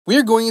We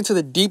are going into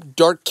the deep,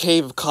 dark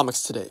cave of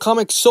comics today.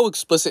 Comics so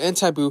explicit and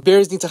taboo,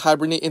 bears need to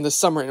hibernate in the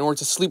summer in order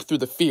to sleep through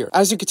the fear.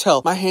 As you can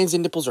tell, my hands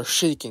and nipples are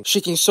shaking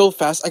so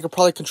fast I could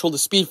probably control the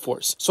speed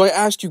force. So I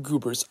ask you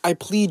goobers, I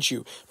plead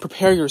you,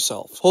 prepare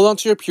yourself. Hold on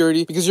to your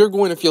purity because you're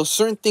going to feel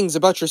certain things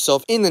about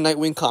yourself in the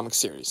Nightwing comic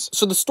series.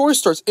 So the story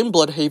starts in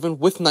Bloodhaven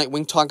with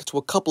Nightwing talking to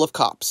a couple of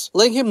cops,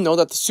 letting him know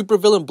that the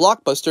supervillain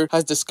Blockbuster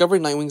has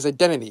discovered Nightwing's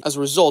identity. As a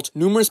result,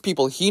 numerous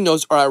people he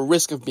knows are at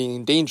risk of being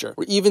in danger,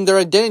 or even their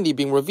identity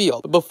being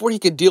revealed. But before he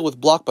could deal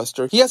with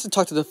Blockbuster, he has to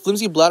talk to the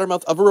flimsy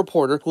bladdermouth of a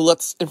reporter who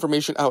lets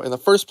information out in the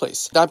first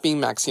place, that being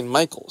Maxine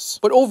Michaels.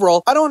 But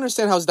overall, I don't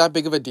understand how it's that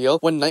big of a deal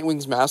when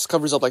Nightwing's mask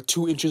covers up like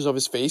 2 inches of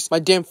his face. My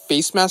damn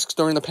face masks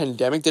during the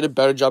pandemic did a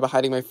better job of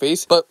hiding my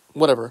face, but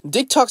whatever.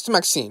 Dick talks to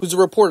Maxine, who's a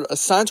reporter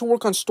assigned to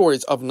work on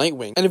stories of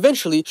Nightwing, and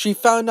eventually she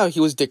found out he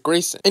was Dick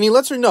Grayson, and he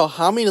lets her know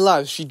how many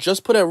lives she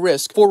just put at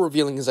risk for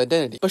revealing his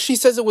identity. But she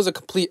says it was a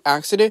complete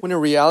accident when in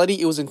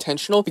reality it was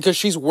intentional because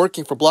she's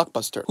working for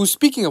Blockbuster, who,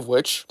 speaking of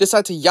which,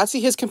 decided to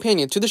Yahtzee his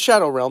companion to the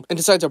Shadow Realm and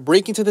decided to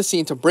break into the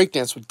scene to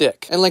breakdance with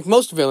Dick. And like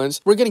most villains,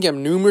 we're gonna get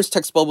numerous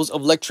text bubbles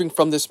of lecturing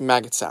from this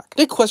maggot sack.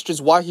 Dick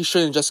questions why he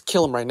shouldn't just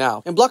kill him right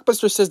now, and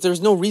Blockbuster says there's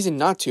no reason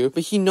not to,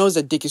 but he knows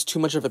that Dick is too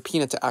much of a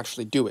peanut to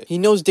actually do it. He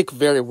knows Dick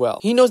very well.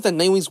 He knows that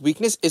Nightwing's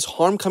weakness is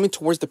harm coming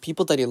towards the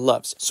people that he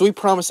loves, so he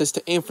promises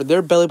to aim for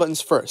their belly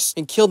buttons first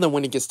and kill them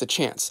when he gets the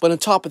chance. But on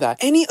top of that,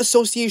 any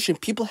association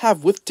people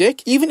have with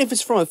Dick, even if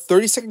it's from a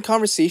 30-second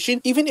conversation,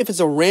 even if it's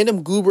a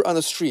random goober on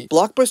the street,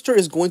 Blockbuster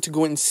is going to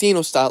go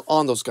insano style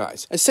on those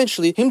guys.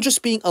 Essentially, him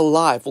just being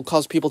alive will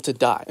cause people to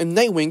die. And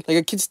Nightwing, like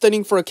a kid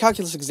studying for a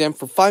calculus exam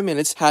for 5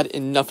 minutes, had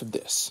enough of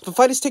this. The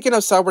fight is taken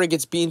outside where he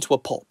gets beaten to a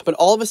pulp. But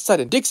all of a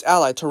sudden, Dick's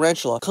ally,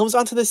 Tarantula, comes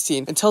onto the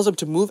scene and tells him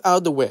to move out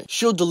of the way.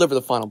 She'll deliver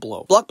the final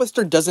blow.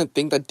 Blockbuster doesn't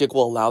think that Dick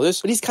will allow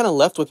this, but he's kind of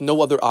left with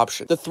no other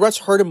option. The threats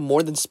hurt him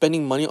more than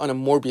spending money on a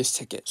Morbius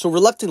ticket. So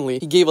reluctantly,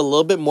 he gave a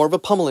little bit more of a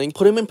pummeling,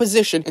 put him in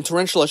position, and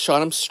Tarantula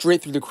shot him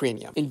straight through the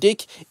cranium. And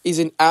Dick is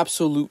in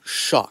absolute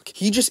shock.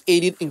 He just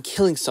aided in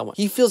killing someone.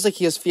 He feels like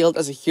he has failed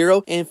as a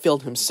hero and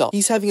failed himself.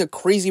 He's having a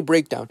crazy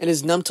breakdown and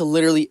is numb to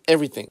literally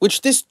everything,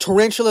 which this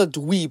Tarantula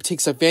dweeb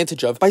takes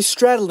advantage of by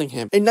straddling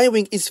him, and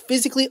Nightwing is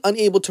physically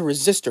unable to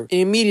resist her.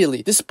 And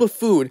immediately, this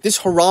buffoon, this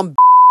haram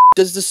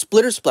does the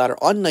splitter splatter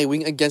on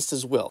Nightwing against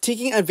his will,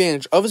 taking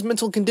advantage of his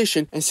mental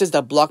condition and says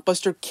that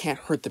Blockbuster can't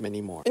hurt them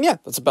anymore. And yeah,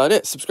 that's about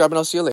it. Subscribe and I'll see you later.